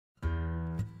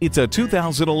It's a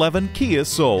 2011 Kia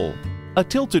Soul. A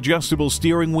tilt-adjustable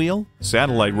steering wheel,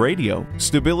 satellite radio,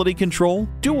 stability control,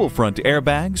 dual front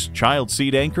airbags, child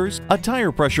seat anchors, a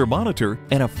tire pressure monitor,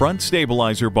 and a front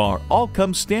stabilizer bar all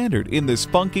come standard in this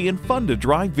funky and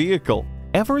fun-to-drive vehicle.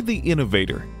 Ever the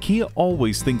innovator, Kia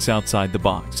always thinks outside the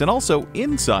box and also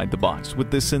inside the box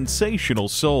with this sensational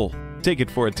Soul. Take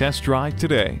it for a test drive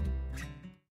today.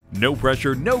 No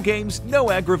pressure, no games,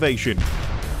 no aggravation.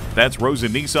 That's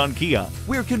Rosen Nissan Kia.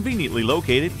 We're conveniently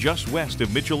located just west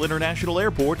of Mitchell International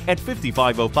Airport at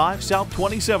 5505 South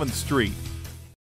 27th Street.